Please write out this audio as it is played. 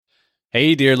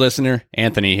Hey, dear listener,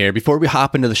 Anthony here. Before we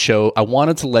hop into the show, I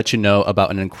wanted to let you know about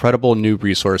an incredible new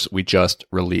resource we just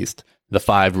released, The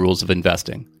 5 Rules of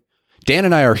Investing. Dan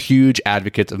and I are huge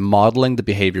advocates of modeling the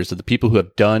behaviors of the people who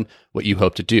have done what you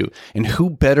hope to do. And who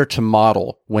better to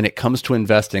model when it comes to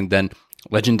investing than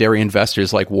legendary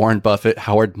investors like Warren Buffett,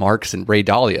 Howard Marks, and Ray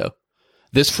Dalio?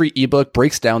 This free ebook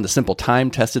breaks down the simple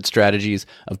time-tested strategies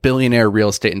of billionaire real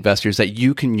estate investors that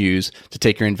you can use to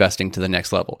take your investing to the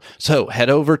next level. So head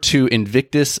over to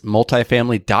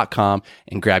invictusmultifamily.com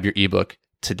and grab your ebook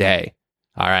today.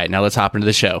 All right, now let's hop into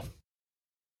the show.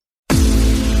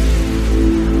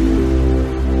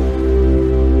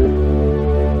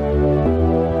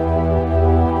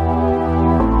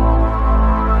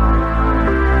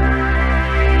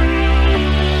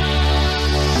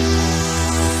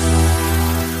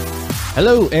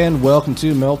 Hello and welcome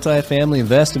to Multifamily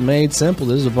Investing Made Simple.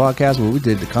 This is a podcast where we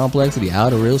dig the complexity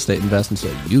out of real estate investing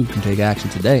so you can take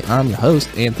action today. I'm your host,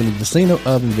 Anthony Vicino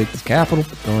of Invictus Capital,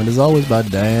 joined as always by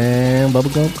Dan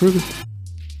Bubblegum Kruger.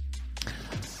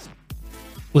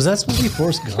 Was that supposed to be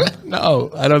Forrest Gump?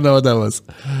 No, I don't know what that was.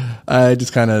 I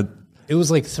just kind of... It was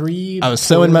like three I was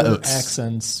sowing my oats.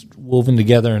 Accents woven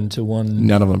together into one.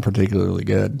 None of them particularly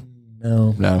good.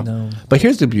 No. But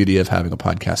here's the beauty of having a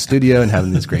podcast studio and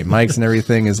having these great mics and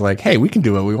everything is like, hey, we can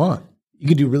do what we want. You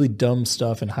can do really dumb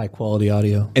stuff in high quality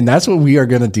audio. And that's what we are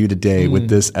going to do today with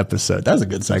this episode. That was a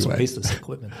good segue. That's baseless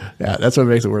equipment. Yeah, that's what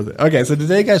makes it worth it. Okay, so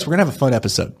today, guys, we're going to have a fun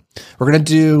episode. We're going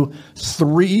to do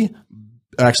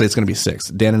actually, it's going to be 6.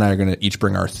 Dan and I are going to each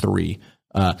bring our 3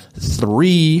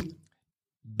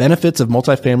 benefits of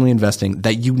multifamily investing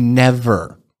that you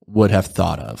never would have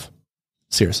thought of.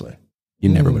 Seriously. You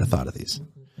never would have thought of these.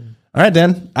 All right,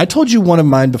 Dan. I told you one of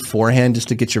mine beforehand just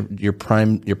to get your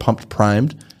pumped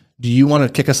primed. Do you want to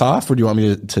kick us off, or do you want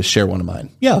me to share one of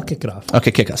mine? Yeah, I'll kick it off. Okay,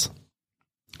 kick us.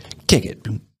 Kick it.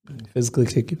 Physically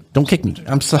kick you? Don't kick me.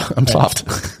 I'm soft.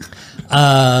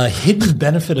 Hidden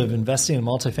benefit of investing in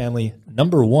multifamily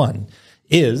number 1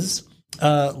 is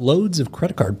loads of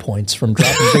credit card points from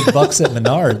dropping big bucks at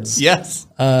Menards. Yes.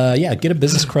 Get a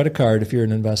business credit card if you're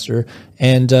an investor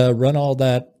and run all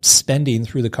that spending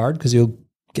through the card because you'll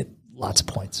get lots of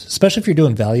points, especially if you're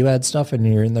doing value add stuff and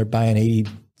you're in there buying 80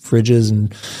 fridges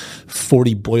and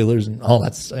 40 boilers and all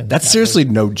that stuff. That's seriously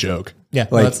no joke. Yeah,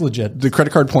 like, that's legit. The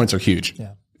credit card points are huge.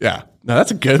 Yeah. No, that's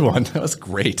a good one. That was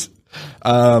great.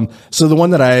 So the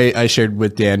one that I shared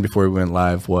with Dan before we went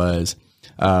live was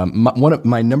one of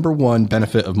my number 1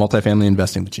 benefit of multifamily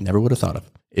investing that you never would have thought of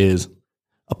is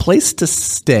a place to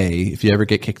stay if you ever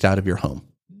get kicked out of your home.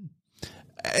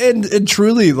 And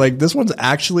truly, like, this one's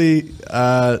actually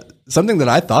something that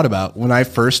I thought about when I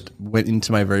first went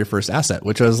into my very first asset,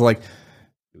 which was like,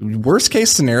 worst case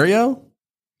scenario,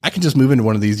 I can just move into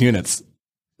one of these units.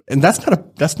 And that's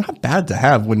not bad to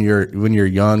have when you're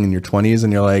young in your 20s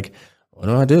and you're like, what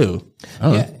do I do?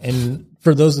 And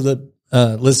for those of the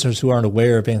listeners who aren't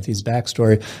aware of Anthony's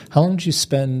backstory, how long did you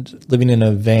spend living in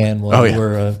a van while you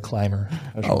were a climber?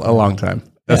 A long time.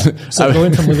 Yeah. So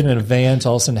going from living in a van to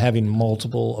all of a sudden having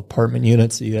multiple apartment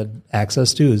units that you had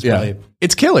access to is probably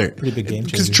it's killer. Pretty big game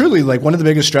changer. Because truly, like, one of the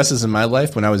biggest stresses in my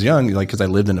life when I was young, like, because I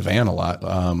lived in a van a lot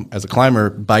as a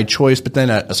climber by choice, but then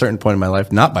at a certain point in my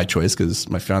life, not by choice, because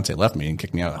my fiance left me and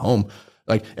kicked me out of home.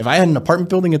 Like, if I had an apartment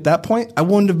building at that point, I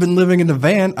wouldn't have been living in a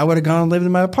van. I would have gone and lived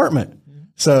in my apartment.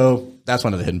 So that's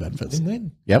one of the hidden benefits.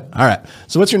 Win-win. Yep. All right.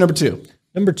 So what's your number 2?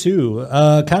 Number 2,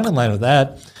 kind of in line with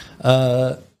that,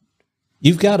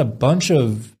 you've got a bunch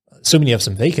of, assuming you have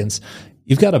some vacants,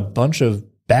 you've got a bunch of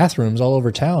bathrooms all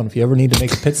over town. If you ever need to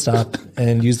make a pit stop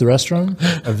and use the restroom,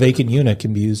 a vacant unit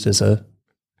can be used as a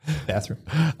bathroom.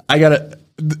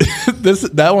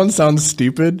 That one sounds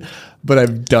stupid, but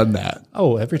I've done that.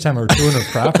 Oh, every time we're touring of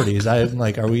properties, I'm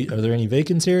like, are there any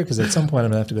vacants here? Because at some point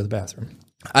I'm going to have to go to the bathroom.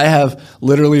 I have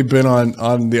literally been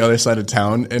on the other side of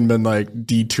town and been like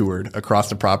detoured across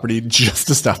the property just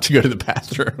to stop to go to the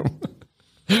bathroom.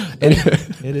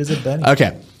 It is a benefit.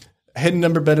 Okay. Hidden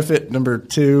number benefit number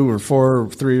 2 or 4 or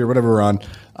 3 or whatever we're on.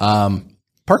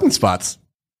 Parking spots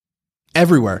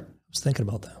everywhere. I was thinking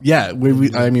about that. Yeah.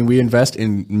 We invest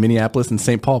in Minneapolis and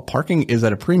St. Paul. Parking is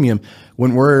at a premium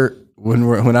when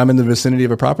I'm in the vicinity of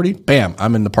a property, bam,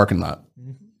 I'm in the parking lot.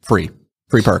 Free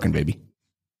parking, baby.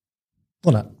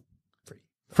 Well, not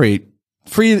free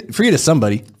to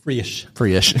somebody. Free-ish.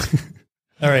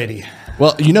 Alrighty.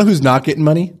 Well, you know who's not getting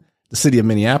money? The city of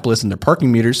Minneapolis and their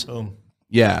parking meters. Boom.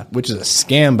 Yeah, which is a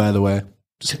scam, by the way.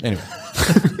 Anyway,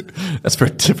 that's for a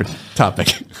different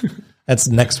topic. That's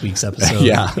next week's episode.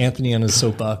 Yeah. Anthony on his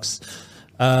soapbox.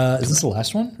 Is this the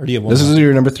last one, or do you have one? This is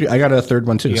your number 3. I got a third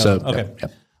one too. So okay. Yeah.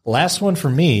 Last one for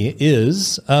me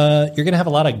is you're going to have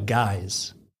a lot of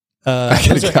guys.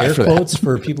 Those are air quotes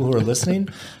for people who are listening.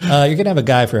 You're going to have a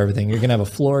guy for everything. You're going to have a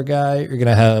floor guy. You're going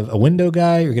to have a window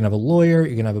guy. You're going to have a lawyer.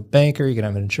 You're going to have a banker. You're going to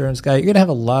have an insurance guy. You're going to have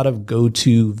a lot of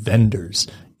go-to vendors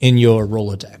in your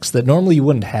Rolodex that normally you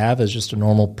wouldn't have as just a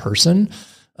normal person.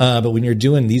 But when you're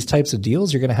doing these types of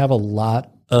deals, you're going to have a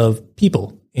lot of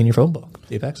people in your phone book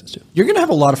that you have access to. You're going to have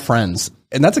a lot of friends,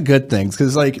 and that's a good thing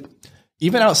because, like,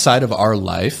 even outside of our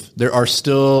life, there are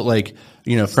still like,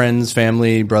 you know, friends,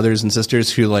 family, brothers and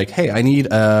sisters who like, hey, I need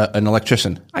an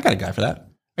electrician. I got a guy for that.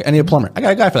 I need a plumber. I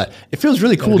got a guy for that. It feels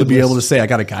really cool to be able to say I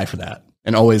got a guy for that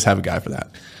and always have a guy for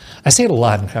that. I say it a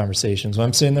lot in conversations when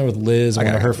I'm sitting there with Liz or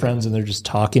one of her friends and they're just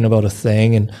talking about a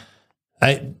thing. And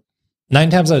 9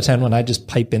 times out of 10, when I just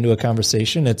pipe into a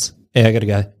conversation, it's, hey, I got a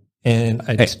guy. And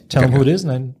I just tell them who it is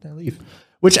and I leave.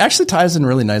 Which actually ties in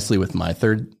really nicely with my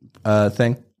third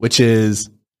thing, which is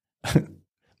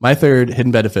my third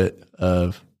hidden benefit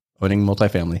of owning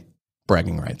multifamily: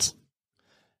 bragging rights.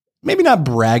 Maybe not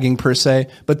bragging per se,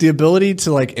 but the ability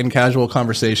to, like, in casual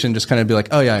conversation, just kind of be like,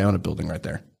 oh yeah, I own a building right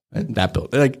there. That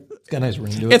building, like, It's got a nice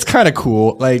ring to it. it's kind of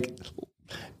cool. Like,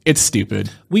 it's stupid.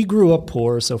 We grew up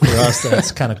poor, so for us,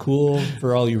 that's kind of cool.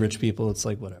 For all you rich people, it's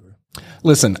like, whatever.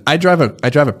 Listen, I drive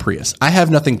a Prius. I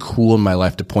have nothing cool in my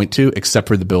life to point to except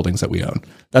for the buildings that we own.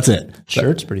 That's it.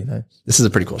 Shirt's pretty nice. This is a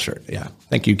pretty cool shirt. Yeah.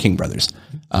 Thank you, King Brothers.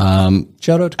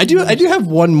 Shout out to I do have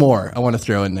one more I want to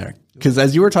throw in there, because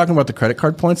as you were talking about the credit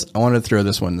card points, I wanted to throw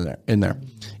this one in there.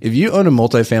 If you own a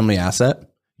multifamily asset,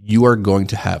 you are going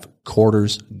to have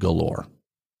quarters galore.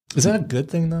 Is that a good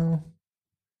thing, though?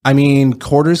 I mean,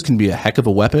 quarters can be a heck of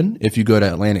a weapon. If you go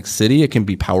to Atlantic City, it can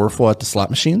be powerful at the slot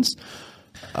machines.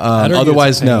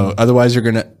 Otherwise, no. Otherwise, you're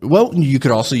going to... Well, you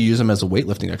could also use them as a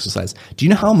weightlifting exercise. Do you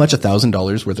know how much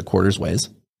 $1,000 worth of quarters weighs?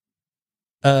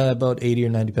 About 80 or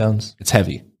 90 pounds. It's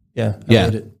heavy. Yeah.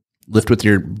 Yeah. Lift with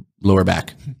your lower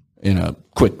back in a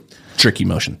quick, tricky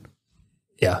motion.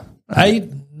 Yeah.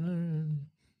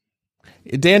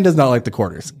 Dan does not like the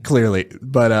quarters, clearly.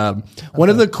 But one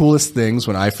of the coolest things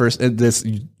when I first...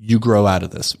 you grow out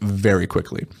of this very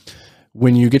quickly.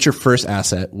 When you get your first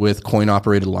asset with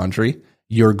coin-operated laundry,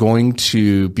 you're going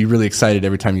to be really excited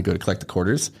every time you go to collect the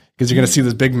quarters, because you're going to see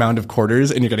this big mound of quarters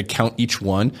and you're going to count each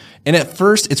one. And at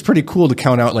first, it's pretty cool to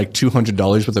count out like $200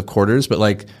 worth of quarters. But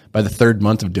like by the third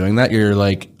month of doing that, you're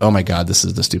like, oh my God, this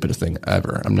is the stupidest thing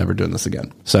ever. I'm never doing this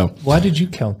again. So why did you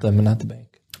count them and not the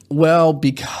bank? Well,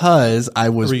 because I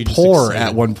was poor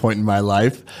at one point in my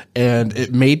life, and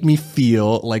it made me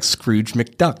feel like Scrooge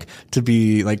McDuck to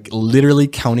be like literally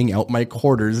counting out my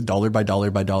quarters dollar by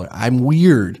dollar by dollar. I'm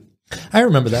weird. I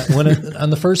remember that when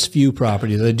on the first few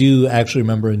properties, I do actually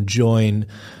remember enjoying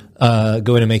going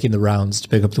and making the rounds to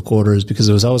pick up the quarters, because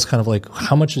it was always kind of like,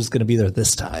 how much is going to be there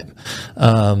this time?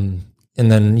 And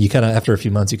then you kind of, after a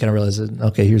few months, you kind of realize that,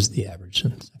 okay, here's the average.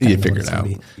 You figure it out.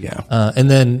 Yeah.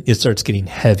 And then it starts getting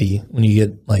heavy when you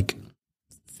get like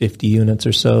 50 units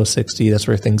or so, 60. That's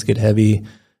where things get heavy.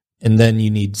 And then you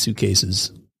need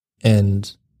suitcases. And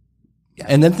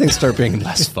then things start being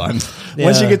less fun. Yeah.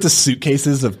 Once you get to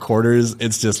suitcases of quarters,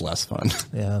 it's just less fun.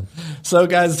 Yeah. So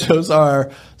guys, those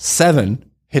are 7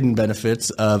 hidden benefits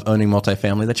of owning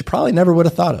multifamily that you probably never would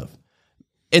have thought of.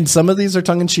 And some of these are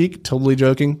tongue in cheek, totally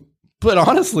joking. But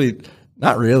honestly,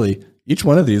 not really. Each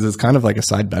one of these is kind of like a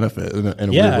side benefit in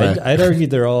a weird way. I'd argue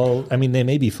they're all, I mean, they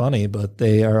may be funny, but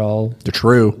they are all they're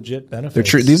true. Legit benefits. They're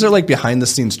true. These are like behind the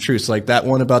scenes truths. Like that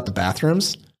one about the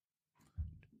bathrooms.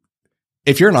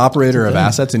 If you're an operator of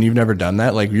assets and you've never done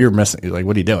that, like you're missing. Like,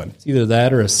 what are you doing? It's either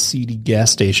that or a seedy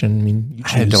gas station. I mean, you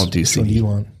choose. I don't do CD. What do you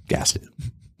want? Gas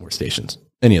or stations.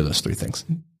 Any of those 3 things.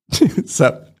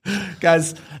 So,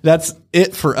 guys, that's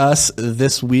it for us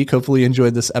this week. Hopefully you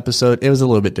enjoyed this episode. It was a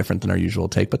little bit different than our usual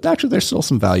take, but actually there's still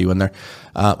some value in there.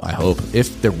 I hope.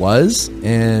 If there was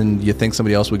and you think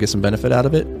somebody else would get some benefit out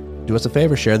of it, do us a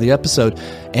favor, share the episode,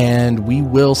 and we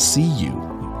will see you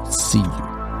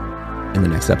in the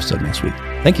next episode next week.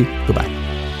 Thank you. Goodbye.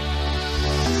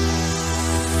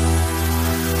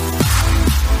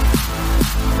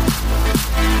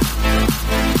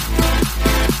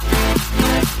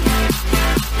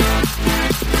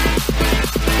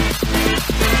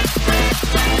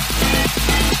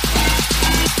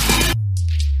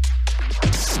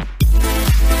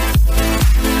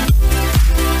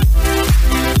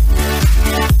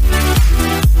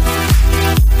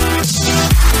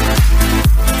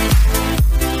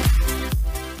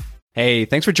 Hey,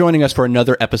 thanks for joining us for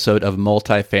another episode of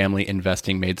Multifamily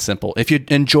Investing Made Simple. If you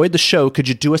enjoyed the show, could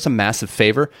you do us a massive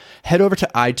favor? Head over to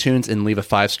iTunes and leave a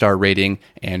 5-star rating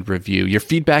and review. Your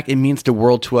feedback, it means the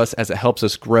world to us as it helps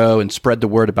us grow and spread the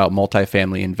word about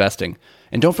multifamily investing.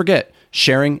 And don't forget,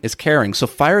 sharing is caring. So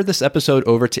fire this episode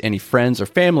over to any friends or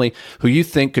family who you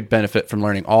think could benefit from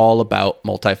learning all about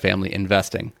multifamily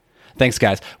investing. Thanks,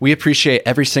 guys. We appreciate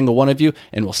every single one of you,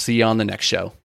 and we'll see you on the next show.